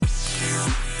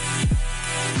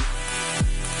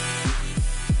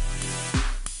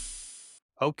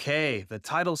Okay, the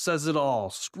title says it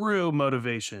all. Screw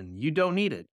motivation. You don't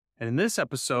need it. And in this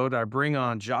episode, I bring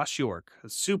on Josh York, a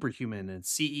superhuman and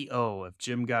CEO of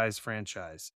Gym Guys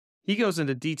franchise. He goes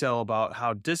into detail about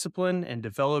how discipline and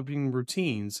developing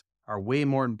routines are way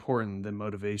more important than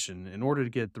motivation in order to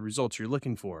get the results you're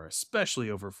looking for, especially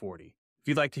over 40. If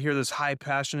you'd like to hear this high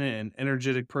passionate and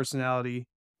energetic personality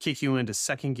kick you into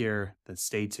second gear, then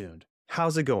stay tuned.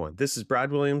 How's it going? This is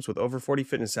Brad Williams with Over 40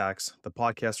 Fitness Hacks, the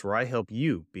podcast where I help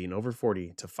you, being over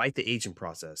 40, to fight the aging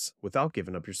process without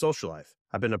giving up your social life.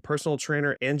 I've been a personal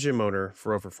trainer and gym owner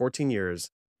for over 14 years,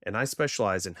 and I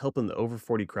specialize in helping the over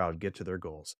 40 crowd get to their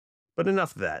goals. But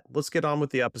enough of that. Let's get on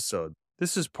with the episode.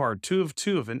 This is part two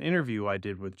of an interview I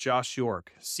did with Josh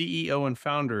York, CEO and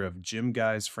founder of Gym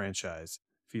Guys franchise.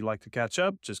 If you'd like to catch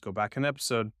up, just go back an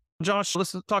episode. Josh,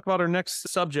 let's talk about our next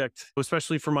subject,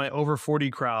 especially for my over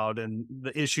 40 crowd and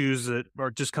the issues that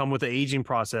are just come with the aging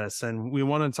process. And we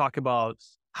want to talk about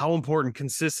how important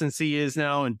consistency is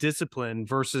now and discipline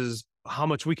versus how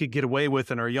much we could get away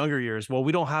with in our younger years. Well,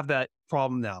 we don't have that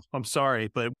problem now. I'm sorry,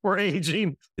 but we're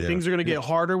aging. Yeah. Things are going to get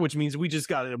harder, which means we just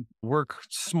got to work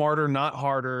smarter, not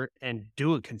harder, and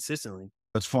do it consistently.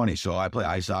 It's funny. So I play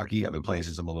ice hockey. I've been playing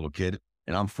since I'm a little kid,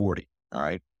 and I'm 40. All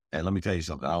right. And let me tell you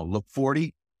something. I don't look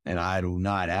 40 and I do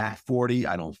not act 40.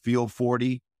 I don't feel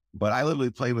 40, but I literally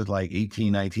play with like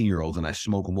 18, 19-year-olds and I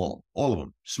smoke them all of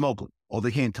them, smoke them. Oh, they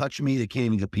can't touch me. They can't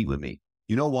even compete with me.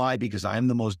 You know why? Because I'm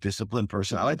the most disciplined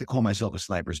person. I like to call myself a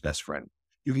sniper's best friend.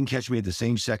 You can catch me at the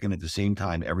same second, at the same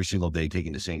time, every single day,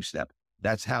 taking the same step.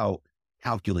 That's how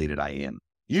calculated I am.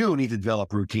 You need to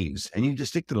develop routines and you need to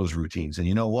stick to those routines. And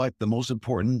you know what? The most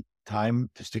important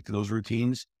time to stick to those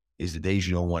routines is the days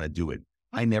you don't want to do it.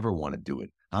 I never want to do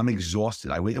it. I'm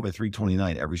exhausted. I wake up at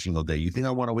 3:29 every single day. You think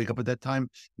I want to wake up at that time?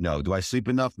 No. Do I sleep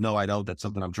enough? No, I don't. That's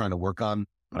something I'm trying to work on.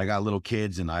 But I got little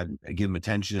kids and I give them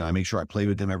attention and I make sure I play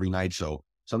with them every night. So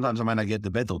sometimes I might not get to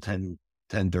bed till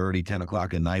 10:30, 10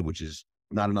 o'clock at night, which is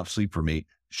not enough sleep for me.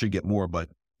 Should get more, but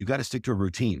you got to stick to a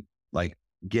routine. Like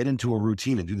get into a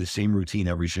routine and do the same routine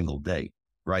every single day,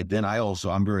 right? Then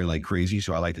I'm very like crazy.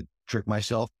 So I like to trick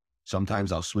myself.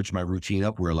 Sometimes I'll switch my routine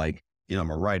up where like, I'm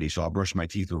a righty, so I'll brush my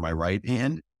teeth with my right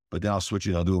hand, but then I'll switch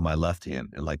it. I'll do it with my left hand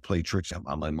and like play tricks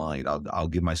on my mind. I'll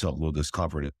give myself a little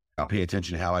discomfort. I'll pay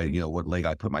attention to how what leg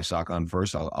I put my sock on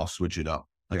first. I'll switch it up.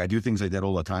 Like I do things like that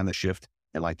all the time that shift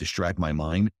and like distract my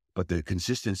mind. But the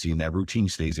consistency in that routine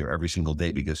stays there every single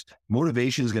day because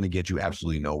motivation is going to get you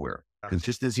absolutely nowhere.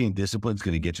 Consistency and discipline is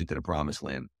going to get you to the promised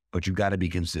land, but you've got to be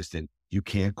consistent. You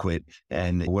can't quit.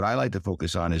 And what I like to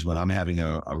focus on is when I'm having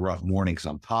a rough morning because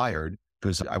I'm tired,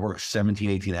 because I work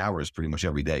 17, 18 hours pretty much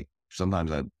every day.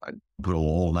 Sometimes I put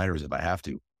all-nighters if I have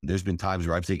to. There's been times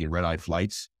where I've taken red-eye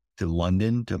flights to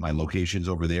London, to my locations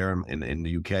over there in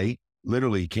the UK,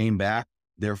 literally came back,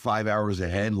 they're 5 hours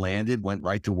ahead, landed, went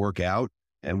right to work out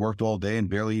and worked all day and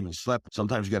barely even slept.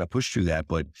 Sometimes you got to push through that,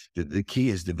 but the key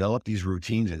is develop these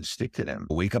routines and stick to them.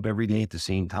 Wake up every day at the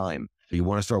same time. If you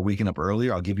want to start waking up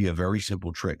earlier, I'll give you a very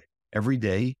simple trick. Every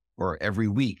day or every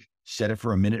week, set it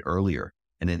for a minute earlier.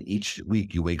 And then each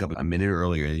week you wake up a minute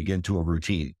earlier and you get into a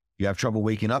routine. You have trouble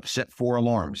waking up, set 4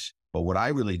 alarms. But what I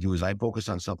really do is I focus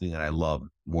on something that I love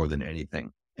more than anything.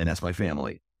 And that's my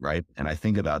family, right? And I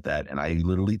think about that and I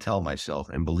literally tell myself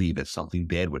and believe that something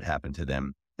bad would happen to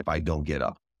them if I don't get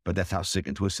up. But that's how sick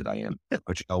and twisted I am.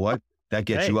 But you know what? That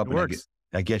gets you up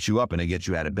that gets you up and it gets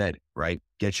you out of bed, right?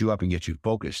 Gets you up and gets you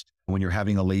focused. When you're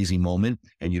having a lazy moment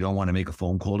and you don't want to make a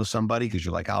phone call to somebody because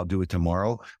you're like, I'll do it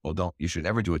tomorrow. Well, you should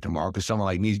never do it tomorrow because someone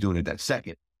like me is doing it that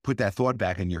second. Put that thought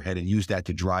back in your head and use that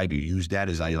to drive you. Use that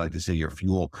as I like to say, your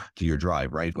fuel to your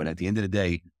drive, right? But at the end of the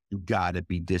day, you got to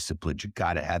be disciplined. You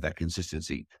got to have that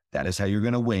consistency. That is how you're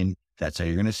going to win. That's how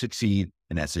you're going to succeed.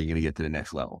 And that's how you're going to get to the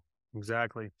next level.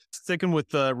 Exactly. Sticking with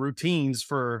the routines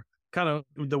for kind of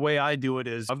the way I do it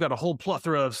is I've got a whole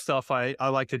plethora of stuff I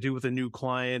like to do with a new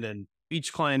client, and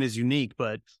each client is unique,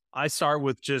 but I start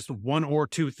with just 1 or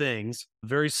 2 things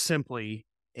very simply.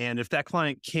 And if that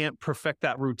client can't perfect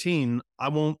that routine, I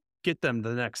won't get them to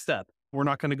the next step. We're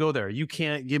not going to go there. You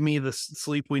can't give me the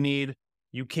sleep we need.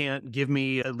 You can't give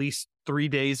me at least 3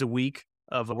 days a week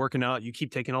of working out. You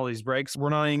keep taking all these breaks. We're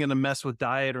not even going to mess with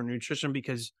diet or nutrition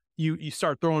because you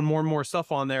start throwing more and more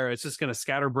stuff on there, it's just going to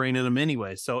scatterbrain in them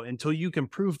anyway. So until you can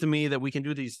prove to me that we can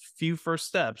do these few first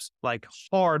steps, like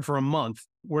hard for a month,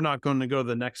 we're not going to go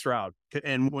the next route.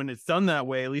 And when it's done that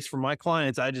way, at least for my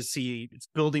clients, I just see it's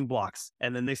building blocks.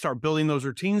 And then they start building those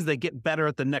routines. They get better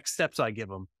at the next steps I give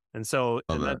them. And so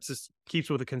that just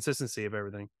keeps with the consistency of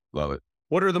everything. Love it.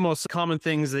 What are the most common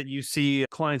things that you see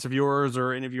clients of yours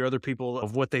or any of your other people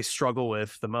of what they struggle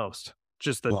with the most?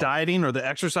 Just the Well, dieting or the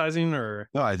exercising or?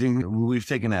 no, I think we've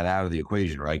taken that out of the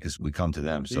equation, right? Because we come to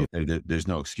them. So there's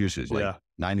no excuses. Like Yeah.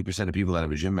 90% of people that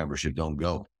have a gym membership don't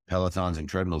go. Pelotons and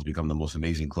treadmills become the most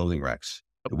amazing clothing racks.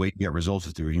 The way you get results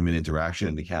is through human interaction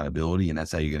and accountability, and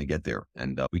that's how you're going to get there.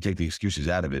 And we take the excuses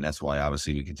out of it. And that's why,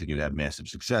 obviously, we continue to have massive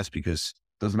success because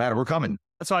it doesn't matter. We're coming.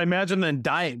 So I imagine then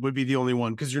diet would be the only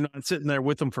one because you're not sitting there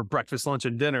with them for breakfast, lunch,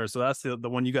 and dinner. So that's the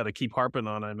one you got to keep harping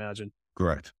on, I imagine.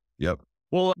 Correct. Yep.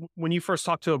 Well, when you first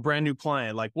talk to a brand new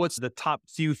client, like what's the top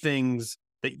few things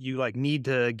that you like need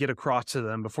to get across to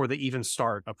them before they even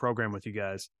start a program with you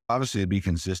guys? Obviously, be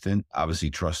consistent. Obviously,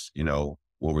 trust,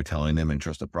 what we're telling them and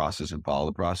trust the process and follow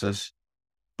the process.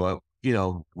 But,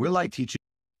 we're like teaching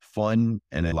fun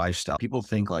and a lifestyle. People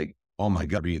think like, oh my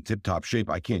God, be in tip top shape.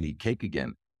 I can't eat cake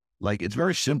again. Like, it's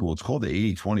very simple. It's called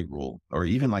the 80-20 rule, or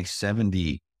even like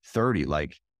 70-30.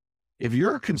 Like, if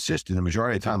you're consistent the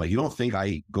majority of the time, like you don't think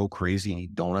I go crazy and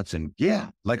eat donuts and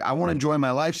like I want to enjoy my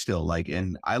life still. Like,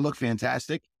 and I look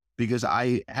fantastic because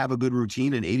I have a good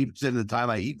routine and 80% of the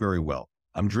time I eat very well.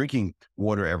 I'm drinking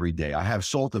water every day. I have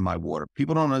salt in my water.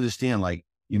 People don't understand like,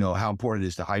 how important it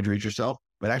is to hydrate yourself,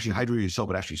 but actually hydrate yourself,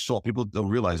 but actually salt. People don't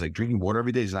realize like drinking water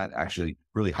every day is not actually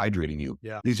really hydrating you.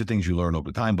 Yeah. These are things you learn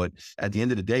over time, but at the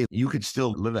end of the day, you could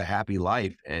still live a happy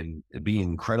life and be in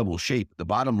incredible shape. The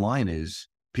bottom line is,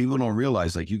 people don't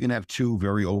realize like you can have two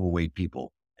very overweight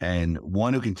people and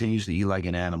one who continues to eat like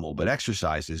an animal, but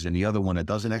exercises, and the other one that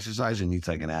doesn't exercise and eats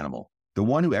like an animal. The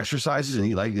one who exercises and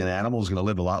eats like an animal is going to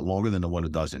live a lot longer than the one who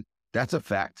doesn't. That's a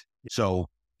fact. So,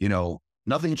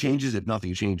 nothing changes if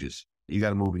nothing changes. You got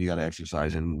to move and you got to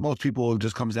exercise. And most people, it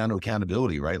just comes down to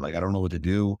accountability, right? Like, I don't know what to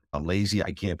do. I'm lazy.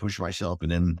 I can't push myself.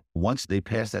 And then once they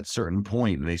pass that certain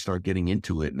point and they start getting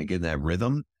into it and they get that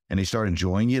rhythm, and they start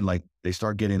enjoying it, like they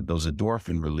start getting those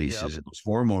endorphin releases, those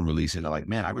hormone releases. And they're like,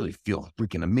 man, I really feel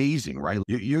freaking amazing, right?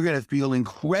 You're going to feel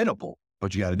incredible,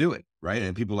 but you got to do it, right?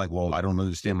 And people are like, well, I don't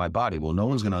understand my body. Well, no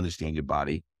one's going to understand your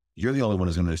body. You're the only one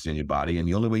who's going to understand your body. And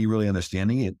the only way you're really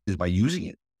understanding it is by using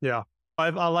it. Yeah. I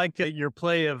like your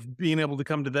play of being able to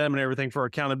come to them and everything for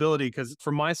accountability, because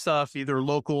for my stuff, either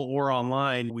local or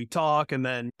online, we talk and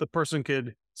then the person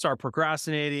could start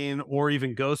procrastinating or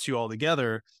even ghost you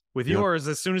altogether. With yours,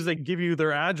 as soon as they give you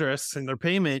their address and their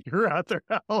payment, you're at their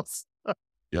house.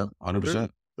 Yeah, 100%.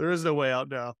 There is no way out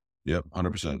now. Yep,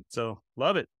 100%. So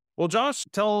love it. Well, Josh,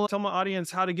 tell my audience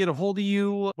how to get a hold of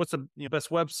you. What's the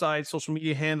best website, social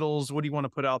media handles? What do you want to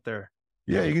put out there?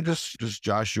 Yeah, you can just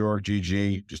Josh York,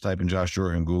 GG. Just type in Josh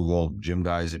York in Google. Gym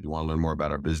Guys, if you want to learn more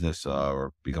about our business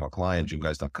or become a client,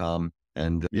 gymguys.com.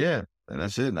 And and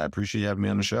that's it. And I appreciate you having me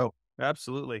on the show.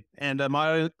 Absolutely. And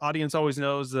my audience always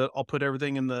knows that I'll put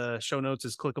everything in the show notes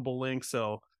as clickable links.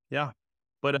 So yeah.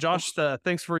 But Josh,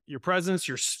 thanks for your presence,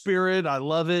 your spirit. I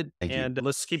love it. Thank you.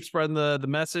 Let's keep spreading the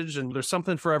message. And there's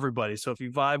something for everybody. So if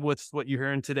you vibe with what you're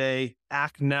hearing today,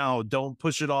 act now. Don't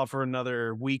push it off for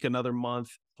another week, another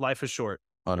month. Life is short.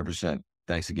 100%.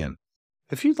 Thanks again.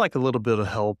 If you'd like a little bit of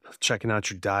help checking out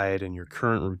your diet and your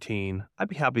current routine, I'd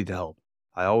be happy to help.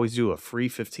 I always do a free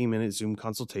 15-minute Zoom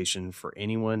consultation for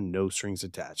anyone, no strings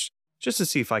attached, just to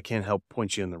see if I can help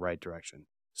point you in the right direction.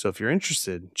 So if you're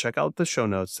interested, check out the show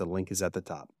notes. The link is at the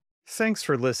top. Thanks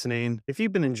for listening. If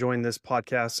you've been enjoying this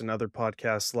podcast and other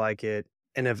podcasts like it,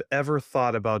 and have ever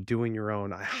thought about doing your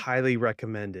own, I highly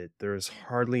recommend it. There is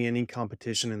hardly any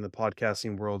competition in the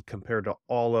podcasting world compared to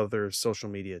all other social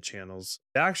media channels.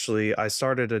 Actually, I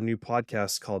started a new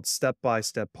podcast called Step by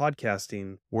Step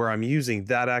Podcasting, where I'm using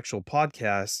that actual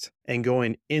podcast and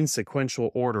going in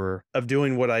sequential order of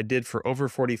doing what I did for Over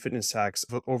 40 Fitness Hacks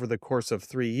over the course of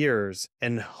 3 years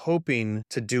and hoping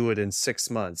to do it in 6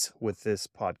 months with this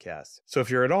podcast. So if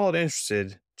you're at all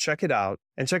interested, check it out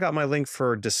and check out my link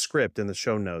for Descript in the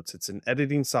show notes. It's an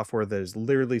editing software that has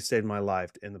literally saved my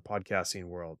life in the podcasting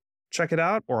world. Check it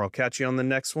out, or I'll catch you on the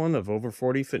next one of Over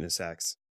 40 Fitness Hacks.